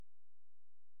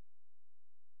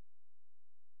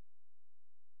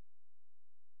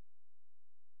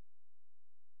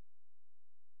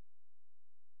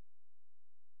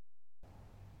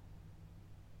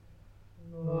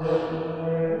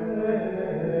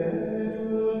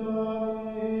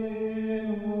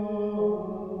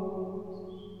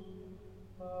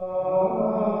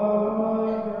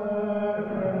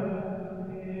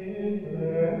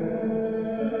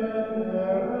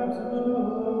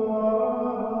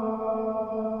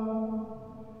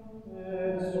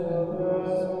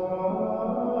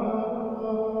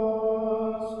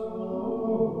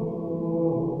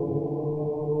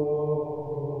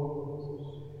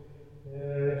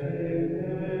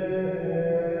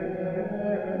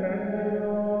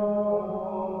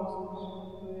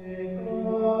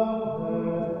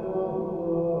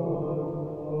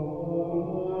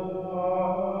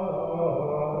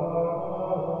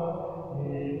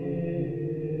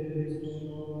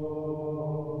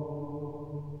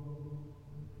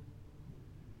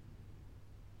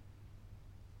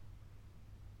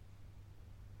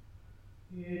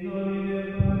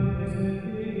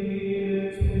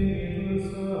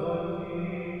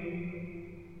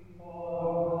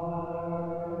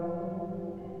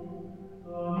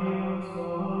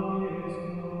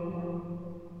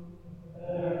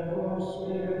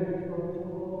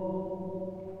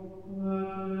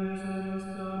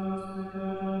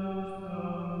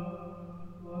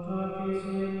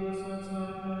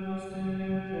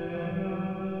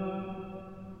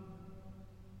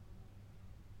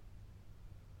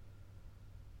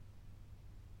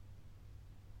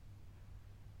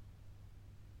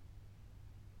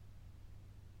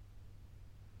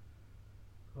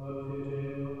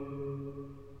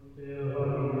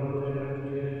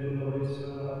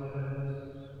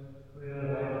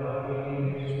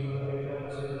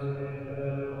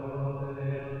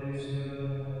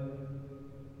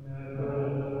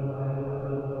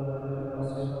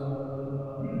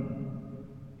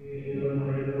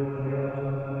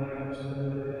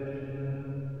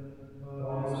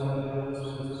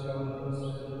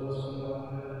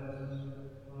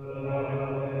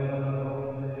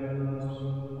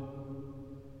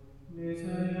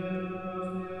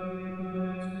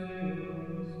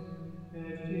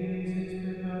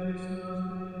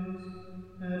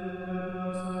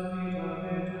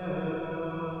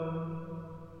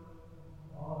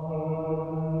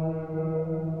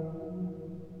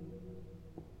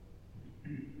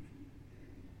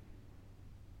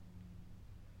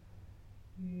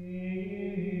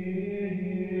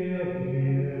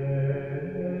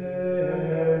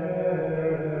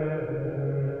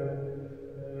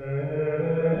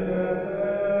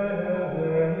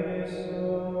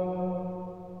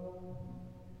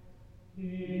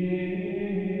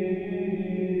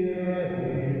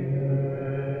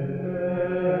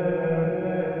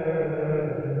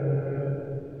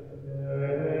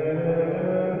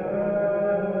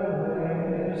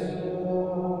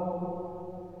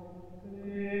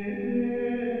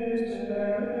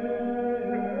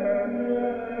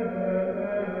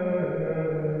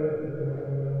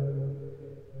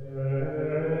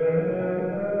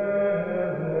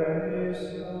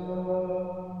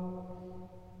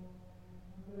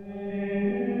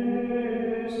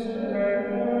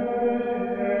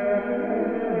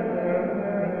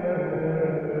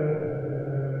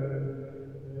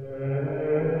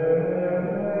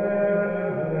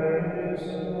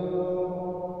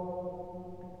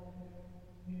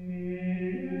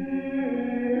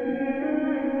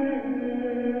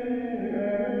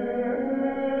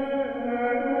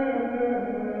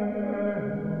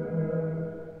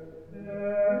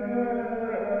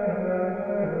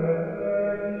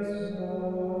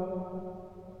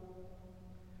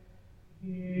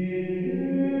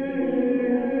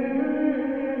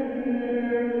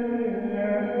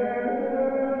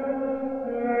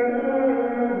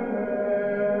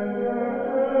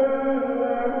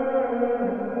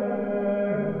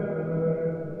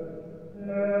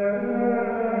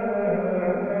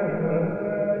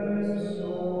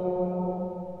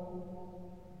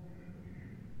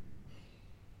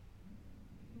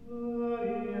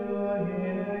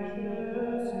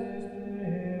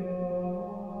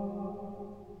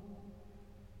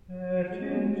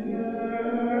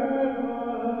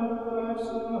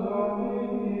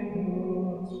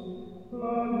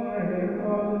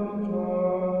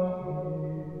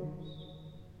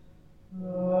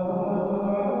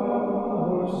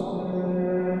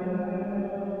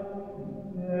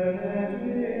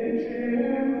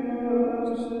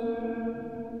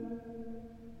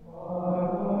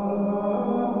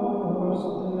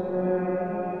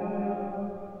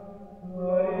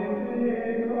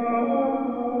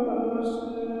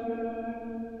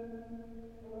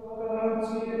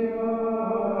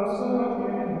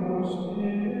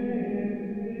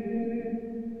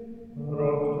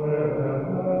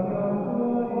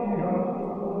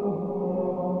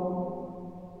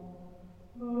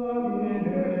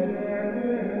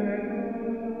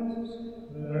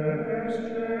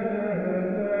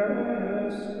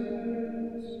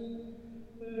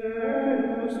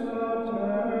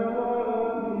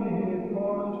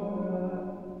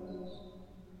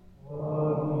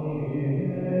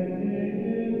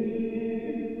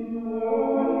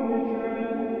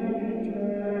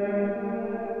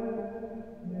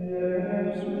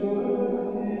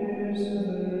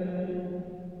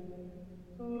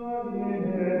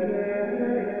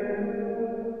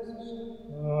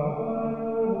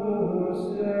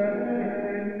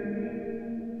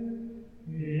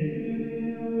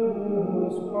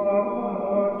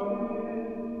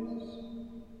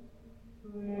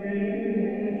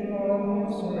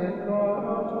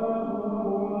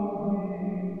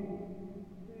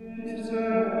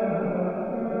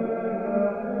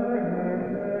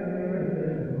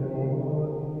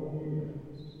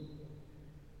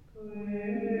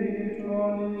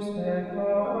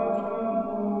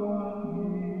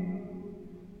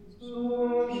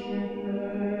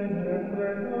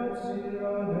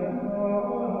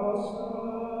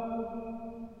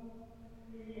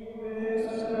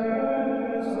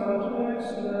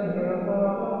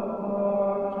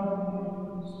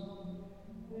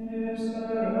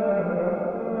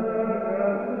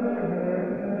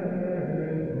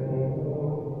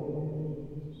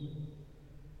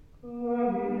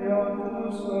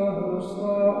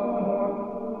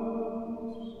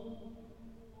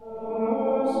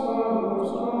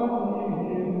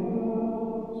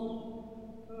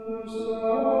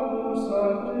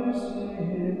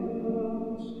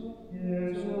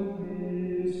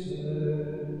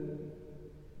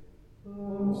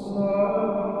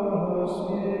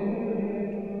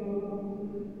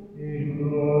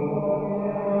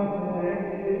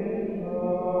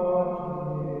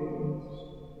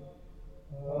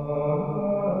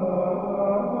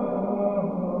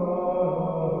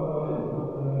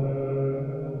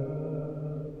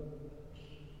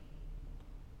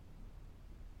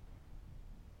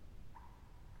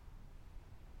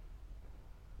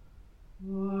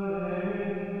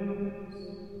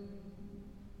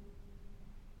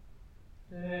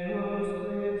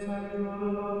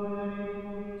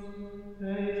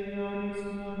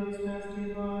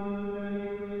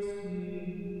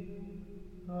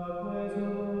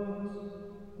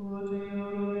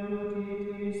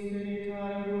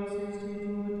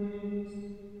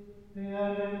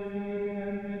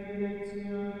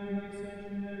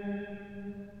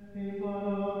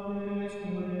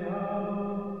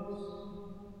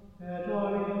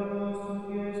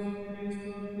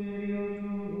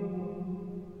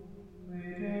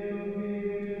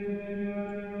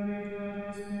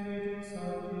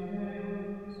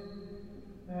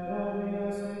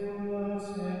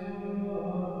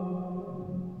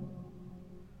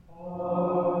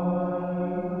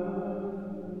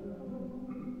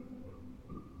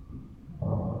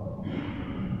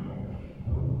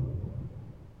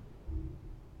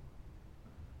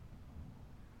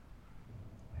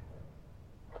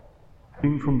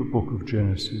From the book of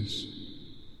Genesis.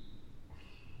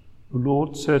 The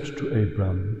Lord said to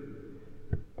Abram,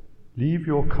 "Leave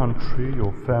your country,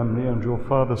 your family, and your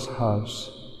father's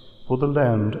house, for the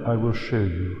land I will show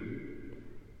you.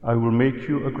 I will make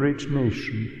you a great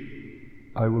nation.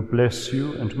 I will bless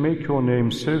you and make your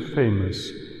name so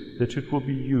famous that it will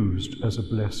be used as a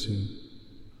blessing.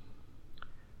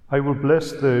 I will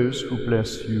bless those who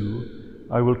bless you.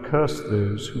 I will curse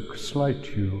those who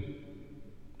slight you.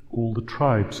 All the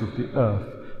tribes of the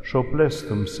earth shall bless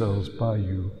themselves by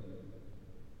you."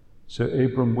 So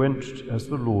Abram went as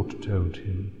the Lord told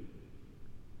him.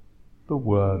 The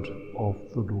word of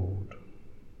the Lord.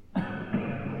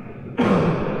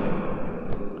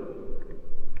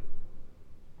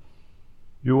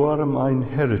 You are my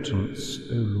inheritance,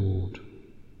 O Lord.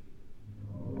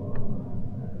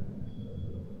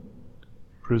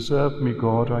 Preserve me,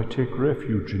 God, I take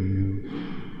refuge in you.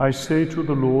 I say to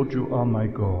the Lord, you are my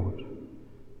God.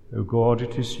 O God,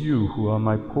 it is you who are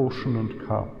my portion and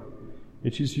cup.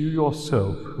 It is you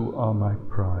yourself who are my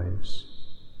prize.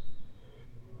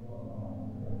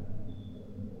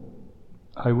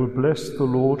 I will bless the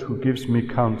Lord who gives me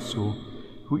counsel,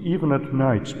 who even at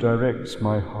night directs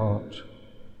my heart.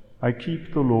 I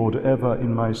keep the Lord ever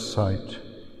in my sight.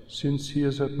 Since he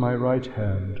is at my right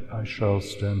hand, I shall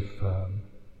stand firm.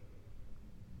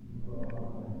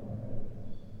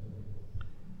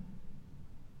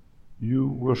 You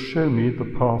will show me the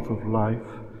path of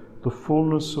life, the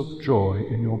fullness of joy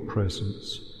in your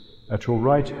presence. At your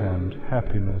right hand,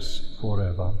 happiness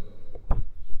forever.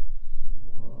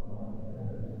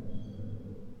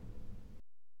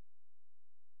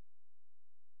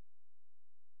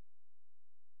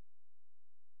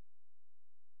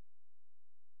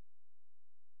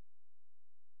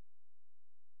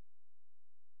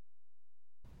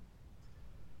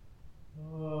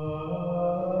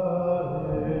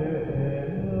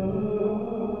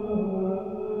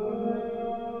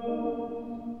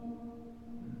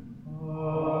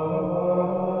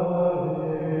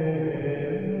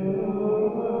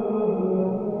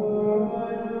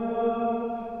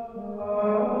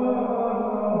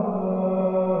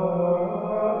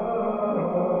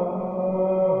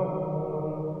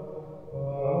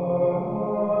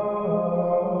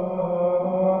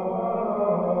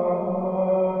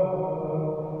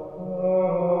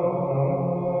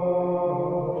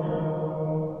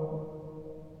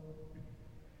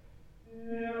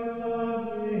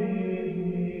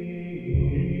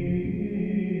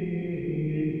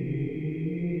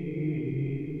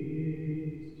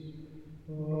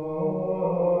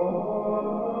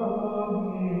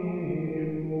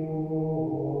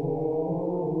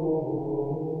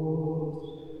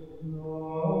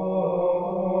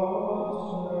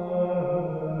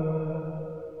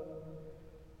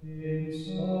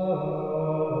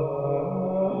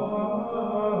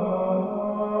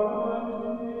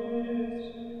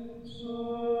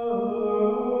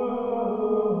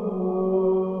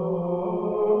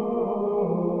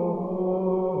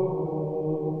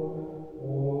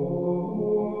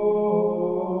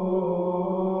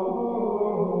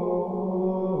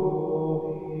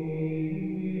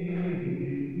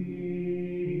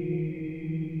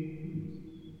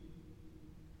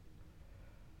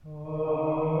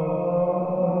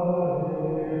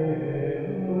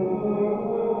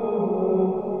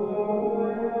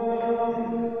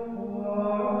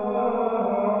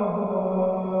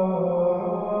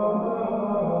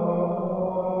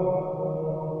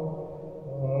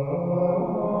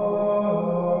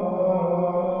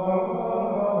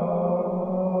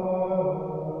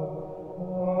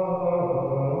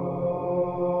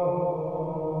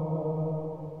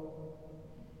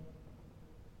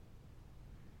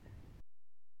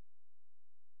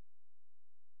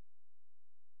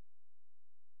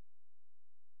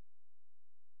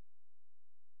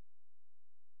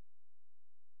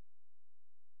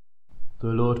 The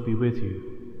Lord be with you.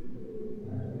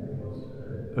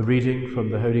 A reading from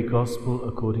the Holy Gospel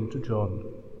according to John.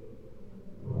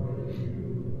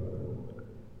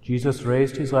 Jesus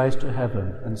raised his eyes to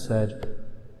heaven and said,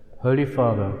 Holy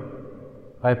Father,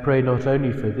 I pray not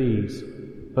only for these,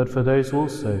 but for those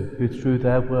also who through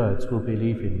their words will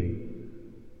believe in me.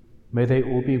 May they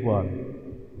all be one.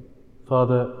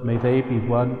 Father, may they be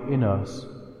one in us,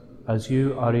 as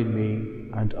you are in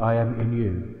me and I am in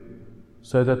you,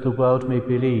 so that the world may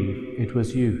believe it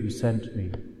was you who sent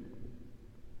me.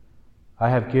 I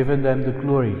have given them the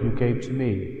glory you gave to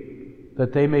me,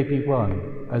 that they may be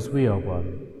one as we are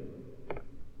one.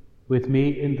 With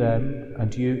me in them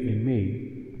and you in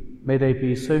me, may they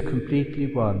be so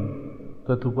completely one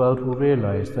that the world will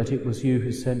realize that it was you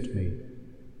who sent me,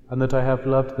 and that I have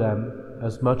loved them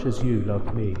as much as you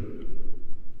loved me.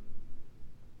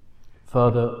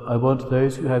 Father, I want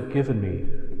those who have given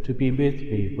me to be with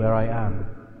me where I am,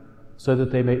 so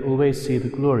that they may always see the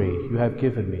glory you have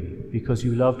given me, because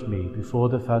you loved me before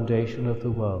the foundation of the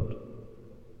world.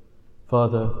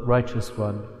 Father, righteous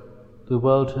one, the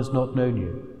world has not known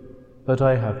you, but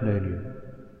I have known you,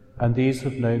 and these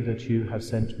have known that you have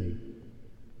sent me.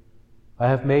 I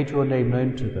have made your name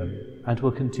known to them, and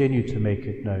will continue to make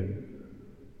it known,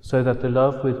 so that the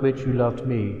love with which you loved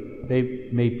me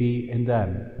may be in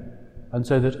them, and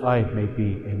so that I may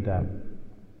be in them.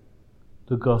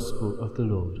 The Gospel of the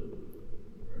Lord.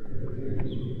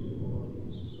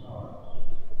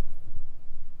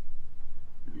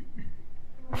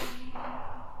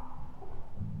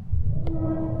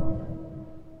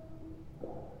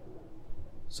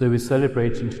 So we're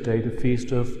celebrating today the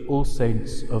feast of All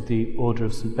Saints of the Order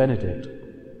of St. Benedict.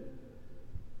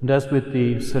 And as with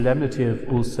the solemnity of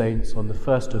All Saints on the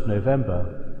 1st of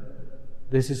November,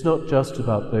 this is not just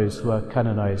about those who are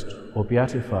canonized or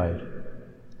beatified,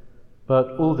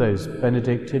 but all those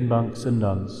Benedictine monks and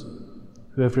nuns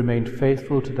who have remained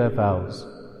faithful to their vows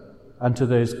and to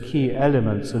those key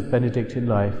elements of Benedictine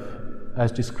life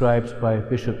as described by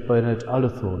Bishop Bernard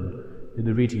Ullathorne in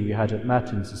the reading we had at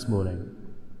Matins this morning.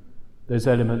 Those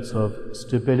elements of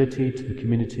stability to the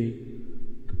community,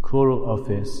 the choral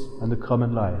office, and the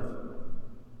common life.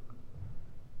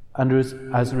 And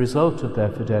as a result of their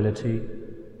fidelity,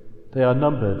 they are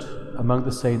numbered among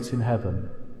the saints in heaven,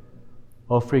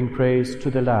 offering praise to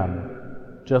the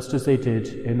Lamb, just as they did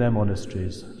in their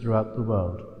monasteries throughout the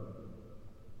world.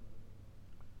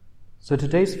 So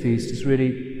today's feast is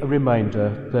really a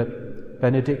reminder that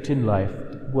Benedictine life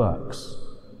works.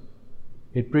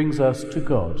 It brings us to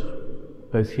God,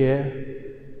 both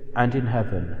here and in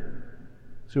heaven,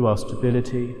 through our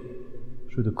stability,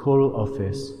 through the choral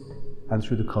office, and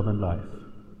through the common life.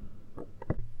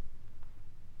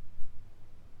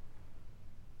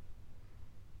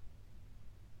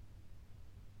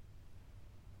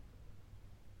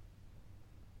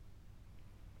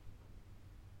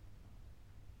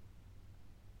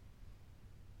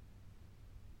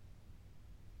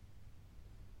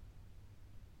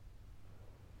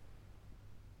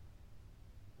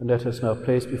 And let us now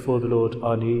place before the Lord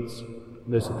our needs,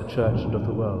 those of the Church and of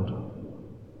the world.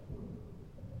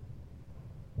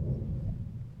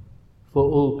 For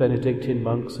all Benedictine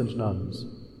monks and nuns,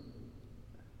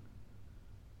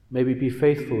 may we be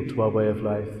faithful to our way of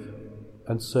life,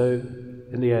 and so,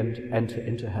 in the end, enter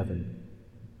into heaven.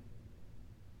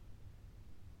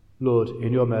 Lord,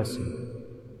 in your mercy.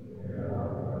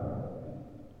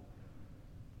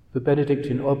 For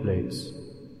Benedictine oblates,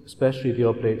 especially the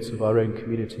oblates of our own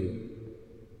community,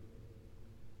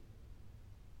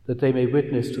 that they may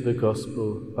witness to the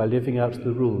gospel by living out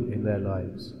the rule in their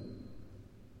lives.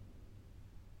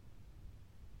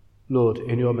 Lord,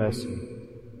 in your mercy.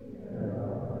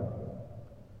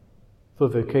 For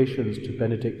vocations to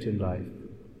Benedictine life,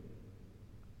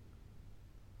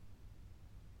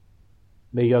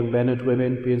 may young men and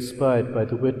women be inspired by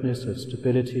the witness of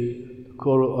stability, the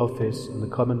choral office, and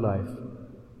the common life,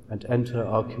 and enter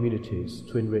our communities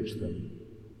to enrich them.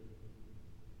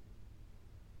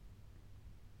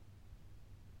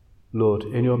 Lord,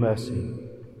 in your mercy.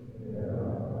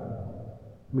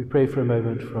 We pray for a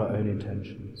moment for our own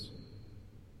intentions.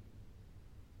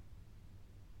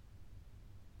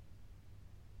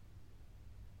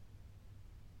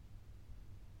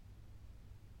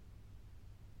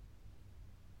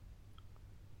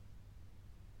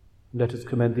 Let us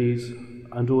commend these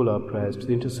and all our prayers to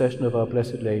the intercession of our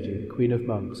Blessed Lady, Queen of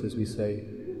Monks, as we say,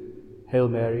 Hail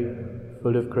Mary,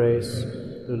 full of grace,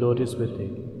 the Lord is with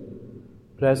thee.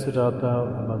 Blessed art thou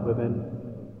among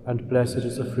women, and blessed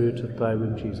is the fruit of thy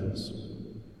womb, Jesus.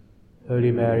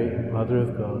 Holy Mary, Mother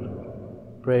of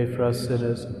God, pray for us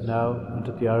sinners, now and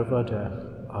at the hour of our death.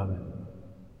 Amen.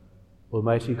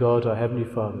 Almighty God, our Heavenly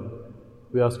Father,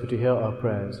 we ask you to hear our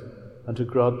prayers and to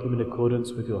grant them in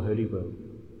accordance with your holy will.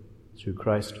 Through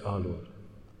Christ our Lord.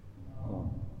 Amen.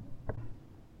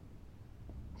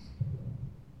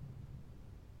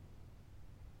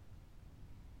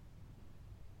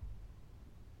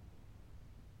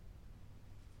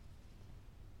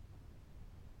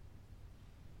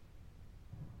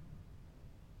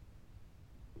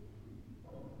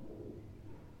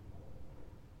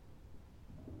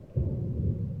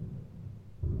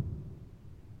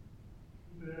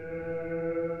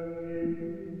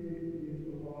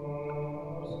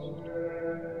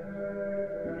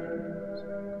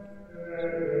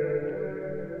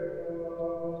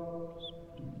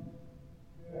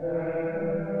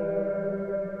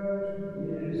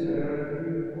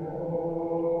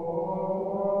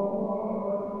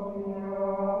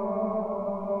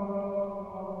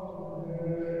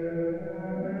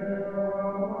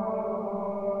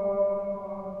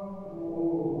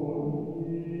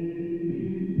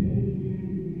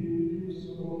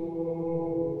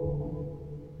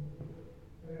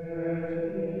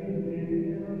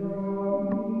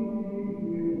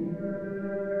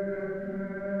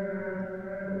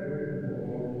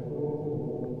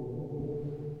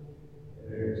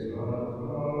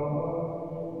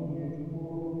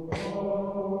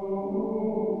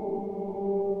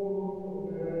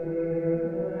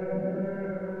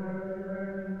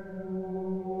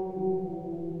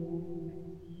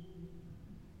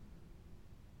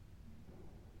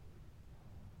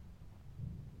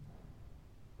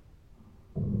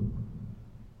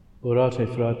 Orate,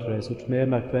 fratres, ut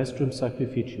meam ac vestrum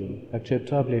sacrificium,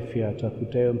 acceptable fiat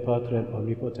apud Deum Patrem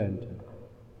omnipotentem.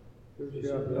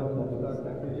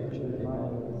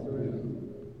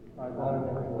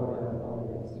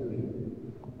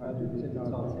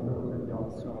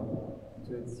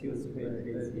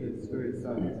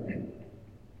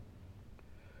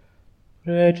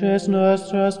 Reges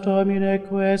nostras Domine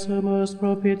quesumus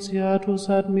propitiatus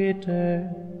admitte,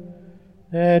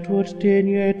 et ut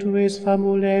digne tuis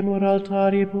famulemur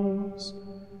altaribus,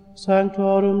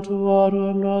 sanctorum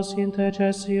tuorum nos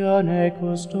intercessione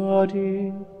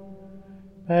custodi,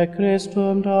 per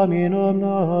Christum Dominum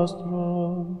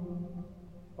nostrum.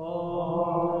 Amen.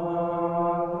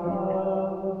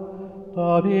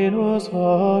 Dominus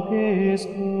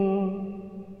vobiscum.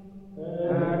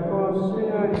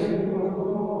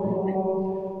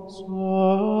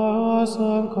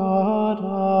 Suasum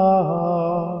cauda.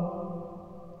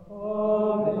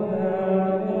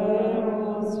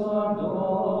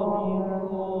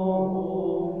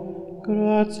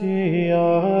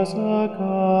 Gratias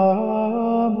accamus,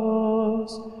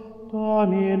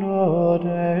 Domino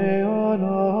Deo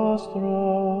nostro.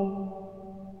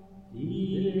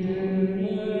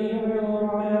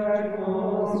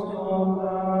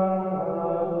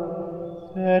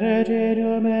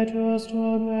 Hereditarium et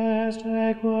justum est,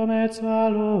 ecum et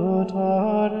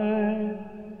salutare,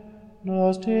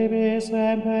 nos tibi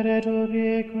semper et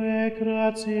ubique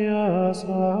gratias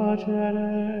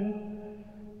agere.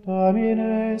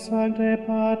 Domine Sancte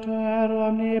Pater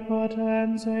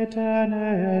omnipotens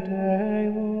aeterne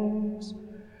Deus,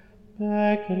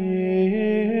 per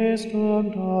Christum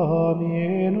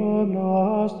Dominum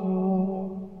nostrum.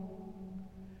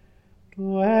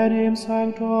 Tu enim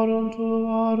sanctorum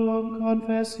tuorum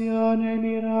confessione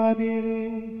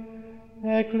mirabili,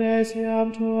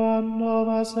 ecclesiam tuam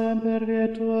nova semper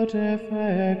virtute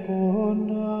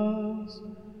fecundas,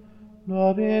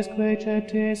 nobis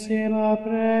quecetissima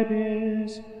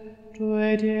prebis,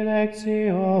 tue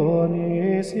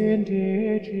dilectionis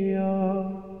indigia.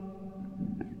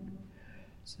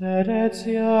 Sed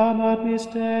etiam ad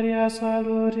mysteria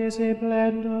salutis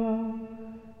implenda,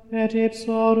 et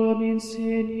ipsorum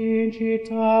insigni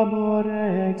incitamur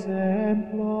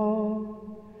exemplo,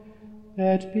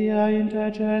 et pia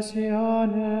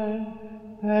intercessione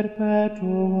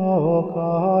perpetuo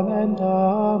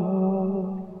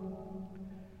commendamur.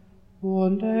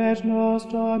 Und et nos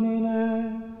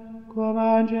Domine, cum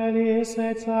angelis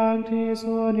et sanctis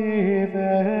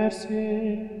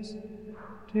universis,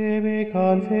 tibi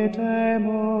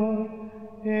confitemur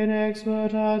in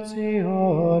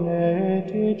exhortatione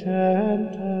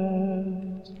dicentes.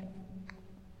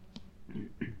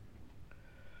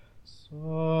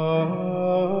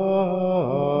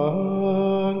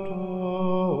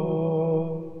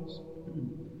 Sanctus,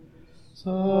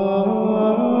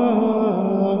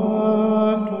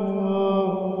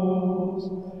 Sanctus,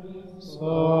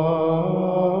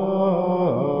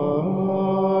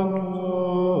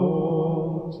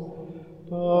 Sanctus,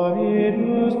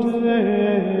 Dominus Deus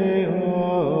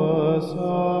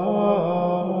Sabaoth.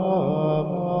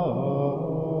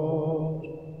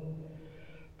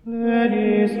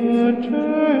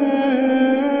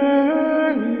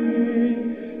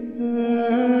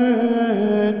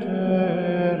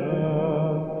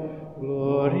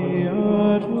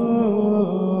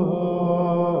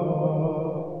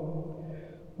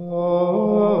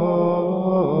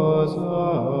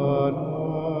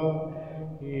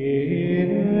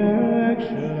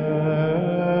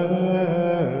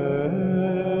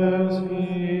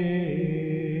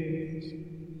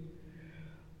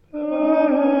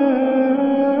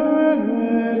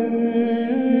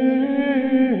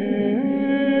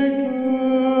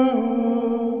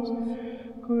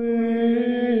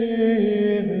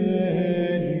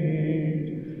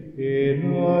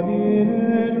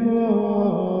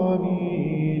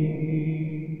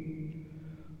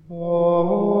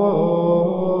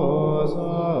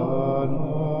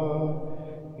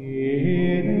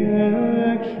 in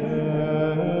excelsis.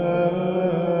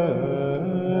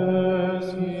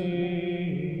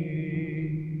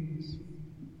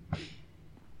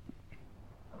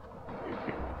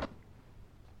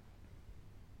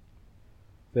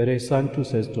 Vere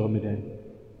sanctus est Domine,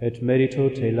 et merito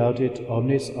te laudit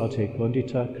omnis a te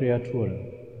condita creatura,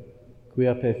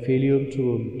 quia per Filium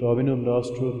Tuum, Dominum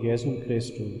nostrum, Iesum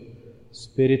Christum,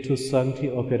 Spiritus Sancti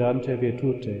operante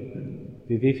virtute,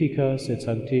 vivificas et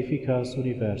sanctificas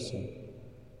universa,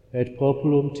 et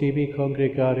populum tibi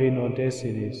congregare non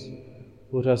desinis,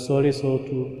 ut a solis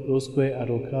otum usque ad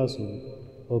occasum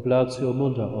oblatio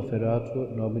munda offeratur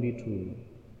nomini Tuum.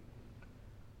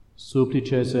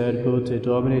 Supplices ergo te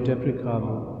Domine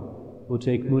deprecamur, ut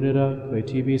ec munera quae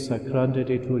tibi sacrante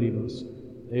de tulimus,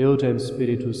 eodem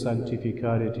Spiritus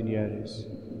sanctificare dinieris,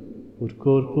 ut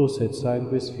corpus et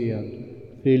sanguis fiat,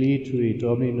 Filii Tui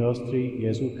Domini nostri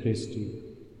Iesu Christi,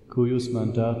 cuius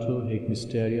mandato ec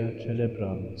mysteria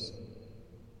celebramus.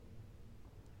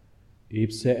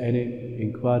 Ipse enim,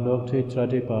 in qua nocte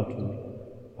tradebatur,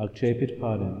 accepit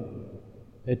panem,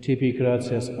 et tibi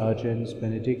gratias agens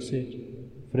benedixit,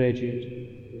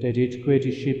 fregit, deditque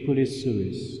discipulis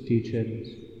suis, dicens,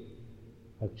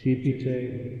 accipite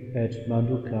et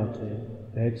manducate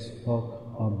ex hoc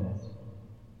omnes.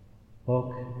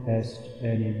 Hoc est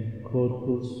enim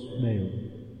corpus meum,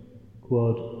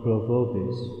 quod pro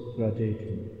vobis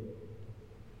tradetur.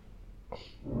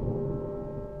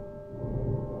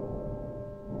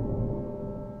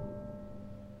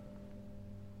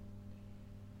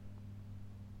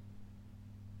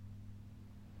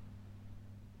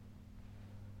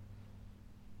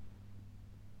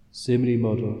 Simili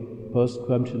modo,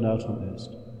 postquam tenatum est,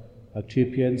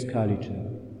 accipiens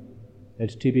calicem,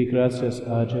 et tibi gratias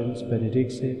agens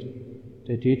benedixit,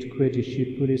 deditque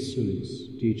discipulis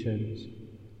suis, dicens,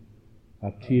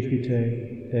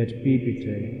 accipite et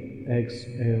bibite ex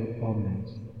eo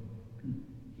omnes.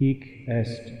 Hic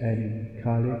est enim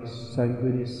calix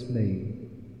sanguinis mei,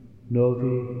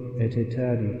 novi et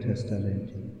eterni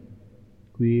testamenti,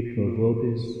 qui pro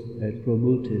vobis et pro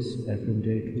multis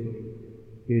effundetur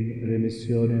in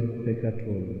remissionem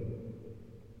peccatorum.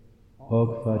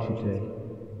 Hoc facite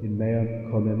in meam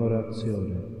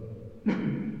commemorationem.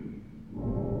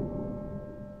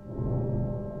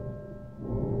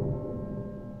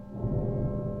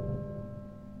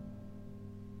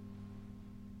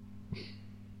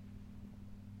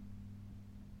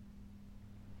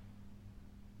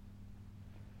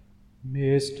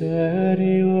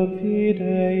 Mysterio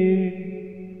Fidei,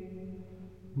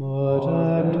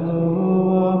 mortem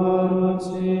tuum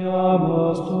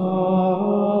annunciamus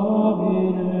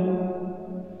Domine,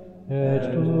 et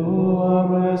tuam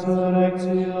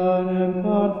resurrectionem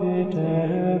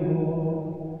confitemur,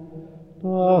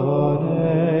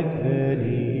 donec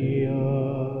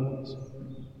venias.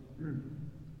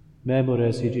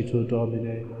 Memores igitur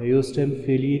Domine, eustem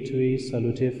Filii Tui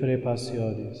salutifere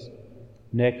passionis,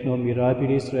 nec non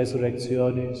mirabilis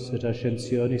resurrectionis et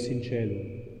ascensionis in celum,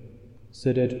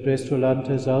 sed et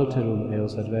prestulantes alterum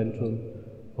eos adventum,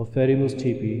 offerimus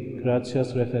tibi,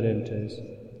 gratias referentes,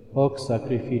 hoc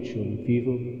sacrificium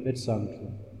vivum et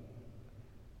sanctum.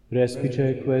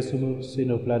 Respice quesumus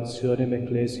in oblationem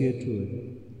ecclesiae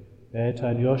Tuae, et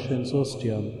anioscens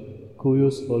ostiam,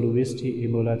 cuius voluisti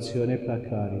immolatione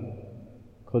placari,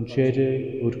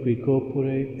 concede ut qui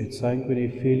corpore et sanguine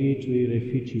Filii Tui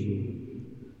reficibum,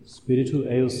 Spiritu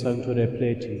eius sancto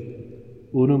repleti,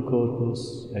 unum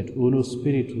corpus et unus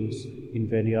spiritus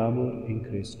inveniamur in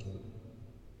Christo.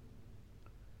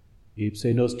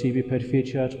 Ipse nos tibi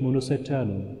perficiat munus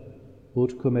aeternum,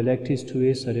 ut cum electis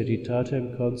tuis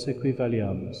hereditatem consequi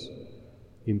valiamus,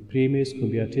 in primis cum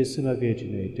Beatissima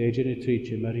Virgine Dei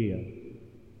Genitrice Maria,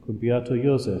 cum Beato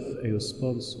Iosef eius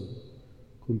sponsor,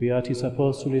 cum Beatis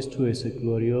Apostolis tuis et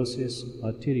gloriosis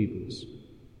martyribus,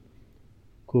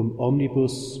 cum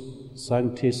omnibus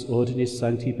sanctis ordinis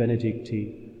sancti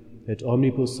benedicti, et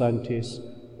omnibus sanctis,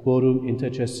 quorum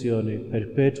intercessione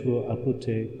perpetuo apud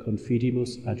te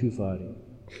confidimus adjuvari.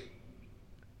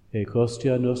 Ec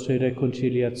hostia nostre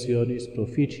reconciliationis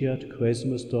proficiat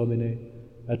quesumus Domine,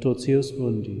 a totius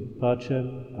mundi,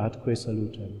 pacem atque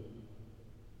salutem.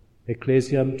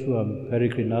 Ecclesiam tuam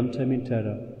peregrinantem in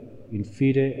terra, in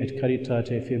fide et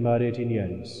caritate firmare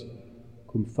dinieris,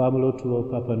 cum famulo tuo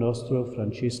Papa nostro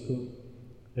Francisco,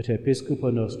 et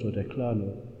Episcopo nostro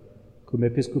Declano, cum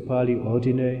episcopali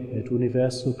ordine et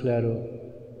universo clero,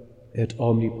 et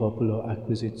omni populo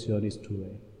acquisitionis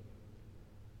tuae.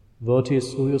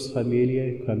 Votis huius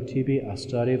familiae, quam tibi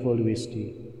astare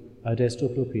voluisti, ad esto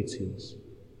propitius.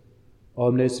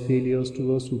 omnes filios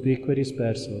tuos ubique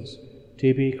dispersos,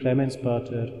 tibi clemens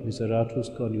pater miseratus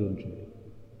coniunge.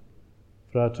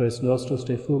 Fratres nostros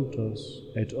defunctos,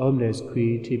 et omnes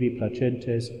qui tibi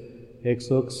placentes ex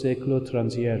hoc seculo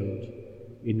transierunt,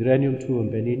 in regnum tuum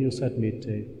benignus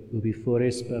admitte, ubi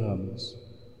fore speramus,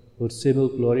 ut simul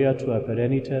gloria tua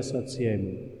perennitas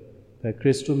atiemur, per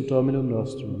Christum Dominum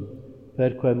nostrum,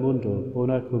 per quem mundo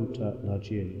bona cuncta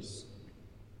lagies.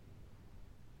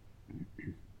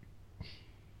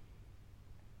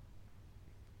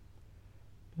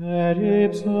 Per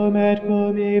ipsum et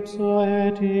cum ipso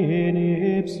et in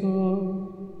ipso,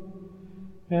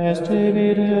 est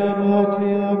vita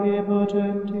Patri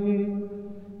omnipotenti,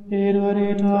 in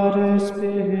unitate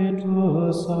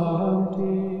Spiritus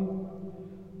Sancti,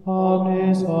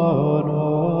 omnis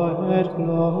honor et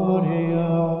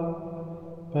gloria,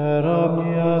 per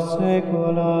omnia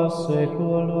saecula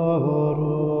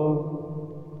saeculorum.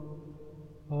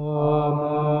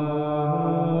 Amen.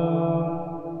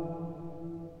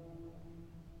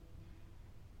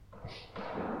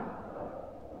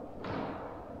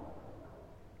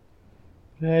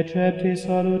 Recepti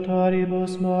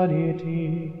salutaribus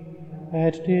moniti,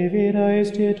 et divina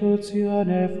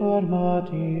institutione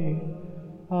formati,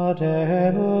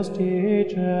 ademus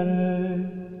dicere.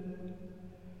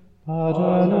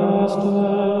 Pater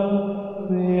noster,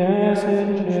 qui es in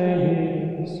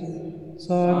celis,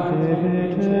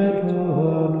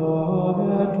 sanctificetur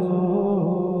nomen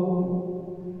tuum,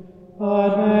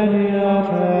 adveniat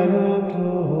regnum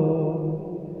tuum,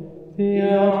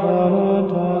 fiat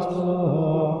voluntas tua,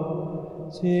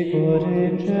 sicut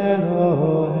in cielo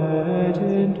et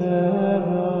in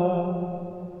terra.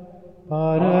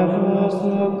 Panem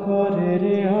nostrum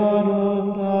quotidianum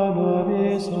da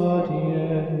nobis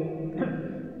hodie,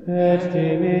 et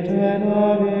dimitte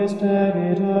nobis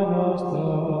debita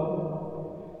nostra,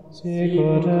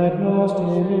 sicut et nos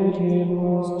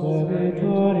dimittimus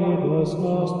debitoribus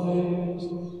nostris,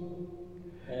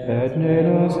 et ne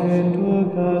nos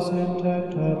inducas in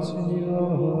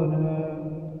tentationem,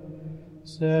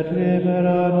 sed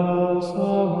libera nos a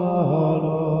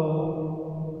malo.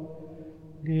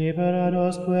 Libera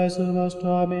nos quesumus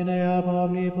Domine ab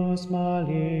omnibus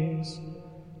malis,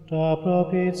 da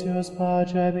propitius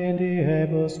pacem in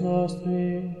diebus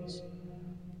nostris,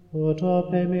 ut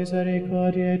ope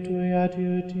misericordiae Tui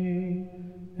adiuti,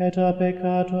 et a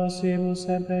peccatos simus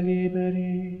semper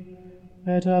liberi,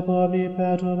 et ab omni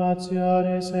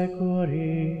perturbatione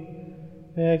securi,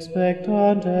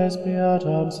 expectantes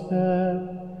beatam spem,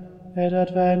 et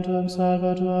adventum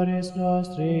Salvatoris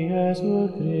nostri Iesu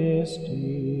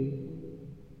Christi,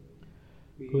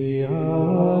 qui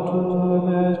autum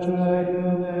et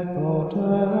regnum et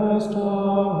potestas,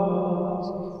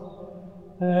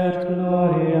 et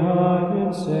gloria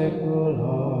in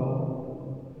saecula.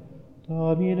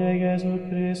 Domine Iesu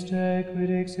Christe, quid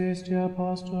existi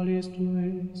apostolis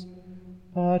Tuis,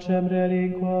 pacem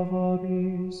relinquo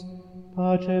vobis,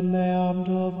 pacem meam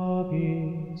do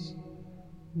vobis.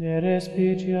 Ne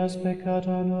respicias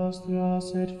peccata nostra,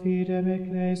 sed fidem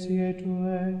ecclesiae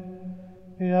Tuae,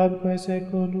 eamque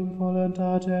secundum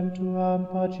voluntatem Tuam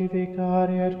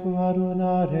pacificare et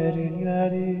coadunare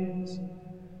digneris,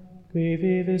 qui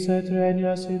vivis et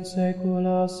regnas in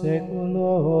saecula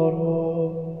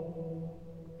saeculorum.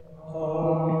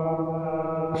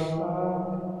 Amen.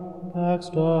 Pax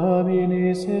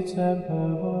Domini sit semper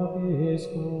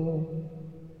vobiscum,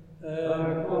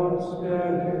 et cum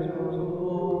spiritu tuo.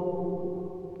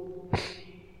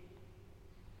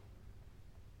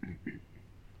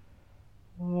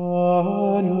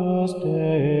 Agnus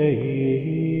Dei,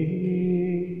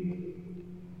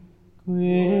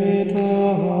 qui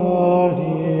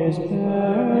tollis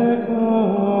peccata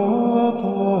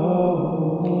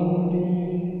mundi,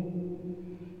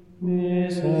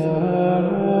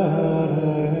 miserere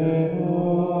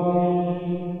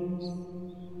nobis.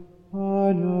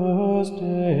 Agnus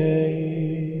Dei,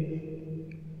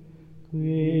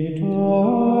 qui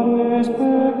tollis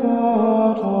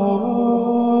peccata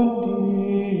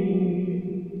mundi,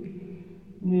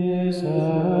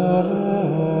 miserere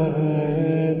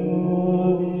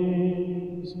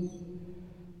nobis.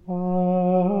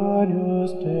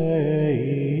 Agnus Dei,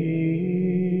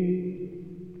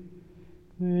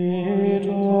 qui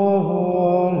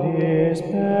tollis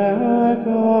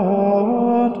peccata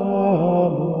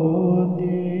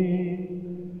mundi,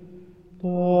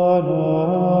 dona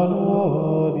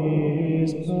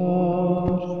nobis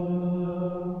pacem.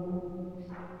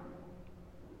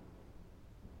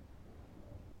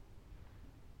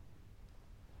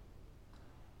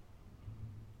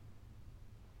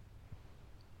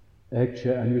 Ecce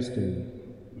Agnus Dei,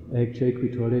 ecce qui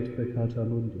tollit peccata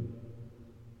mundi,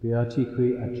 beati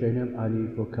qui ad canem anni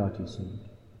vocati sunt.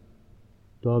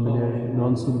 Domine,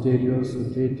 non sum delius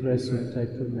sunt intre sunt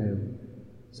tectum meum,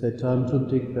 sed tantum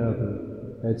dic verbo,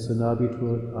 et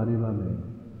sanabitur anima mea.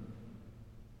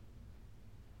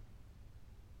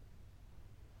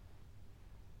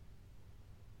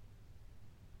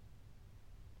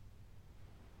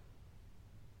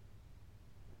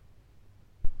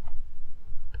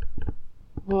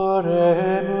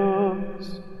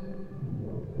 Oremus.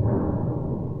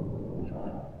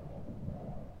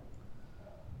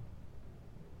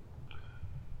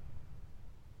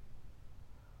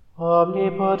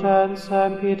 Omnipotens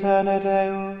sempiterne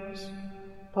Deus,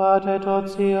 Pater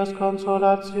totius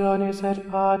consolationis et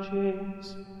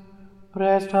pacis,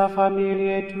 presta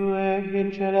familiae Tue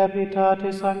in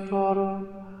celebritate sanctorum,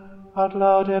 ad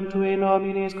laudem Tui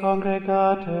nominis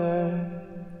congregate,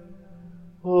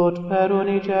 ut per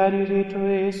unigeniti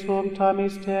Tui sumpta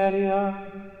mysteria,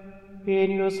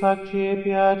 inius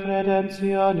accipiat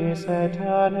redemptionis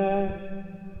aeternae,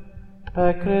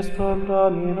 per Christum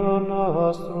Dominum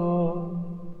nostrum.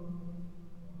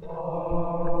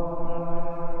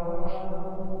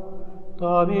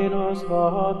 Dominus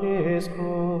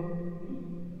vobiscum.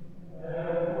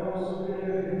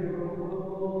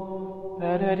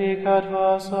 Benedicat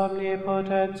vos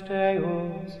omnipotens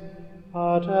Deus,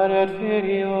 Pater et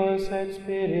Filius et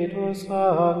Spiritus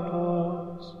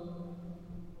Sanctus.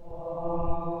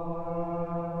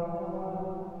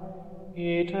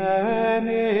 Ite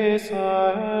misses